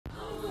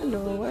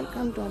Hello,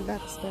 welcome to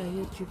Blackstar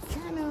YouTube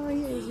channel.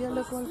 Here is your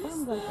local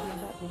farm girl from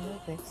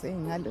Black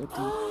saying hello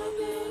to you.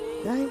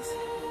 Guys,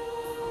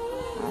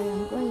 I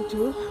am going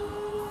to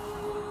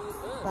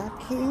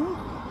Barking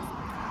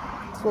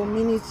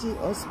Community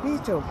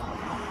Hospital.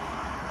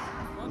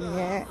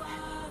 Yeah,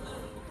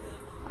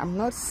 I'm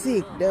not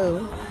sick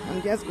though.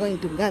 I'm just going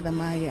to gather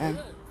my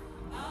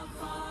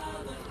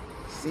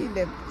see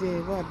the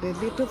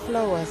little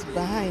flowers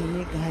behind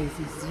me, guys.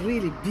 It's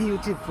really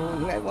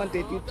beautiful. I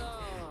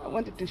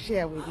wanted to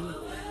share with you.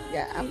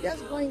 Yeah, I'm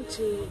just going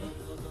to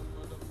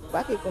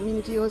Barking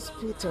Community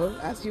Hospital.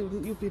 As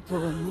you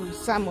people,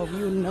 some of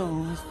you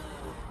know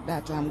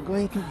that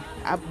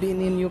I've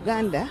been in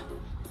Uganda,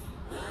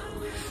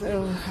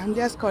 so I'm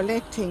just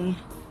collecting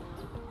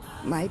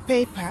my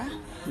paper,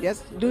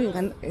 just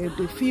doing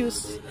the few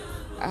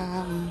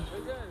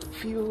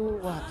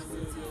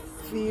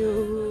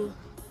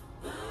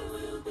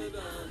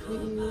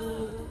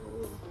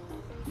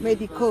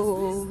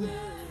medical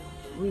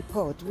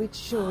report which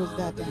shows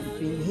that I've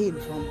been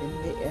healed from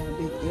the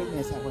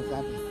illness I was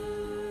having.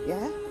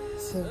 Yeah,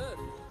 so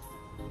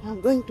I'm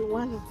going to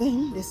one of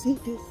them, the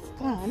CT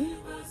scan,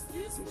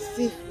 to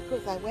see,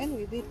 because I went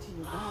with it to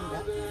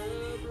Uganda,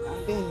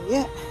 and then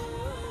yeah,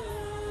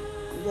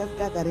 I'm just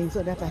gathering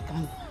so that I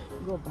can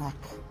go back.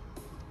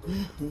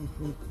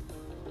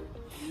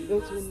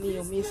 Those who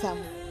knew me some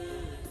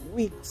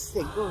weeks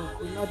ago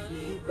could not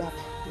believe that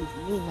it's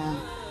me now.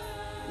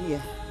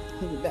 Yeah,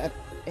 without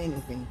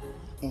anything.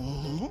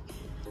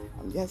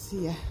 I'm just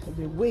here.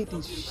 The weight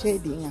is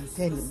shedding, I'm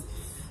telling you.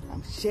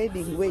 I'm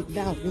shedding weight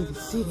now, being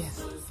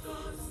serious.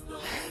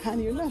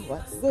 And you know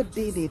what? God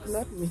did it,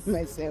 not me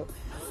myself.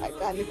 I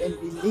can't even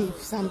believe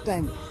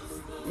sometimes.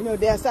 You know,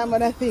 there are some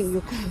other things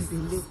you can't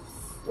believe.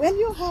 When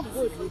you have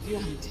God with you,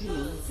 I'm telling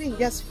you, things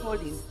just fall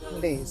in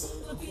place.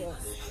 Yeah.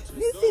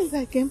 These things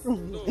I came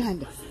from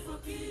Uganda.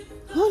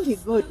 Only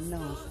God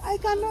knows. I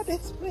cannot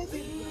express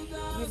it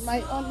with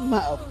my own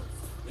mouth.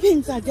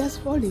 Things are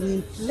just falling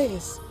in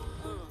place.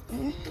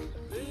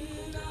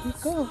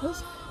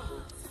 Because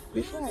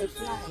before I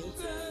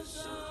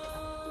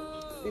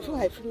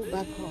flew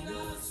back home,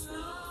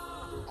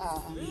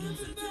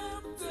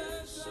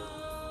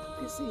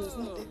 you see, it's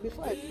not that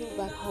before I flew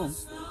back home,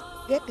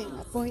 getting an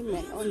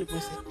appointment only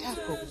was a tug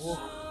of war.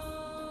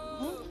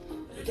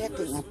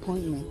 Getting an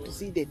appointment to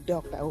see the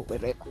doctor or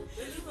wherever.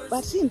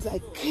 But since I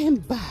came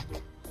back,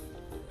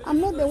 I'm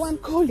not the one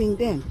calling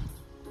them.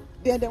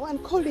 They're the one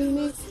calling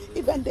me.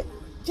 Even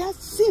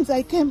just since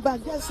I came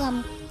back, just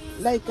some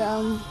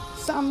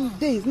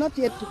days, not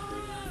yet.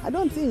 I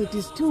don't think it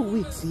is 2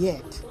 weeks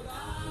yet.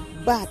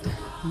 But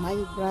my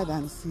brothers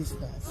and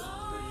sisters,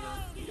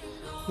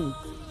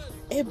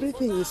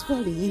 everything is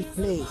falling in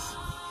place.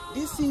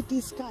 This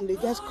CT scan, they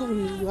just call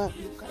me.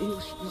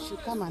 You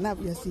should come and have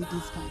your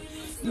CT scan.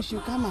 You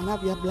should come and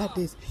have your blood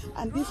test.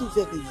 And this is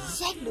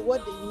exactly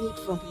what they need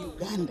from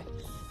Uganda.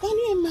 Can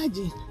you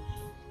imagine?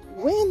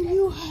 When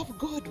you have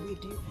God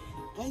with you,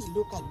 guys,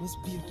 look at those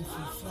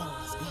beautiful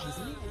flowers, guys.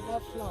 Look at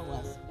that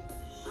flowers.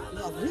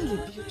 They are really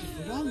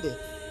beautiful, aren't they?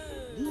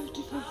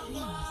 Beautiful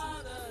flowers.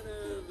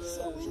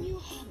 So when you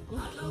have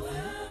God with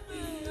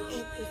you,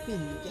 everything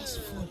will just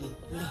fall in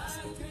place.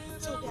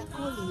 So they are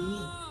calling me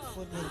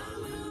for them.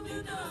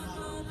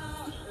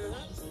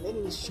 Let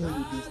me show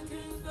you this.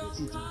 This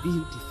is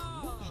beautiful.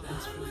 Look at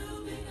this flower.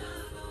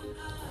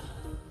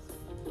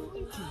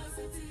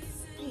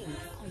 Pink.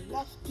 I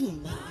love pink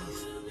like this.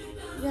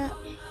 Yeah,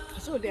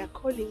 so they are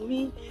calling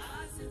me,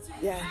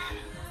 they are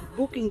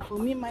booking for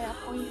me my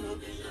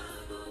appointment,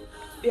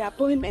 the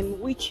appointment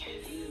which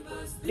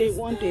they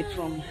wanted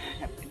from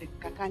the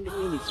Kakandi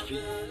ministry.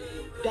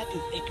 That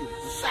is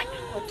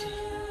exactly what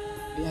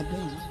they are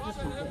doing. This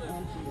is the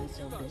entrance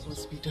of the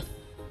hospital.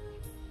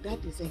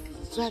 That is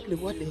exactly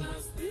what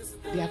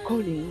they are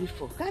calling me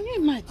for. Can you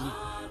imagine?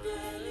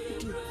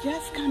 It is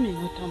just coming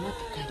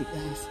automatically,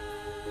 guys.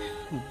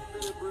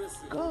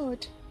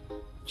 God,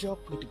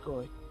 joke with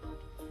God.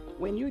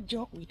 When you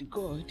joke with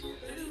God,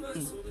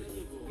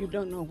 you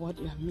don't know what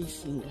you are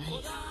missing,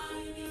 guys.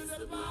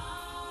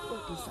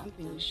 God is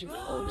something you should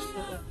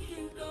also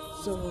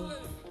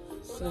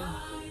so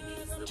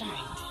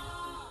tight.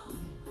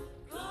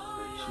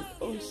 You should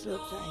also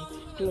tight,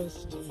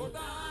 close to you.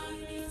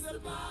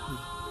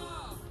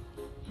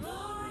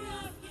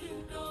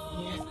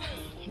 Yeah,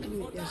 let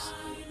me just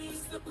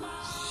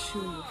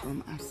show you from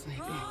outside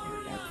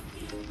there.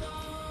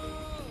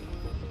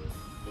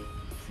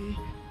 See?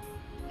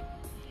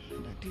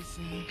 That is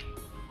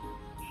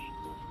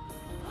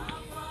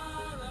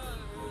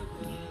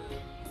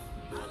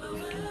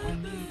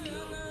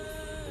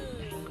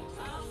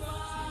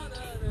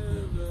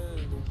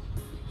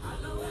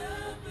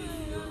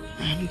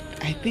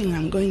I think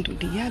I'm going to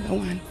the other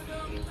one.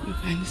 You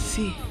can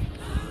see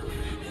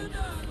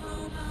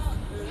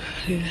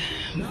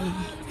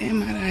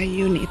MRI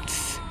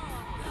units. I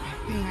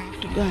think I have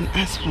to go and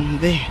ask from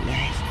there,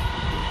 guys.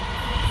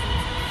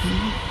 I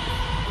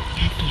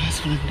have to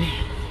ask from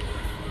there.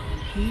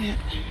 Yeah,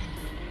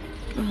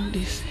 all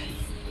this.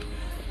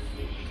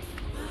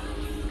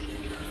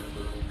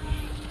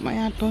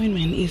 My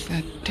appointment is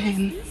at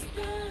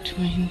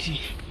 10:20.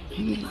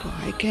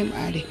 I came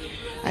early.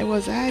 I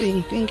was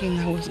hurrying, thinking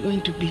I was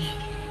going to be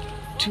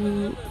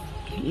too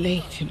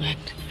late, but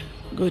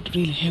God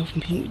really helped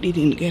me. We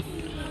didn't get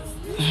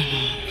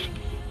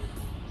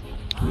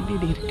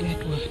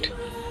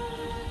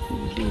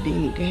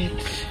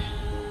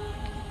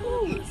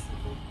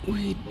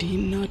we did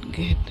not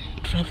get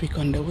traffic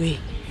on the way.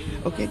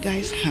 Okay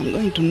guys, I'm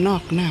going to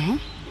knock now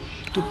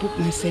to book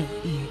myself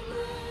in.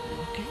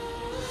 Okay,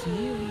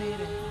 see you later.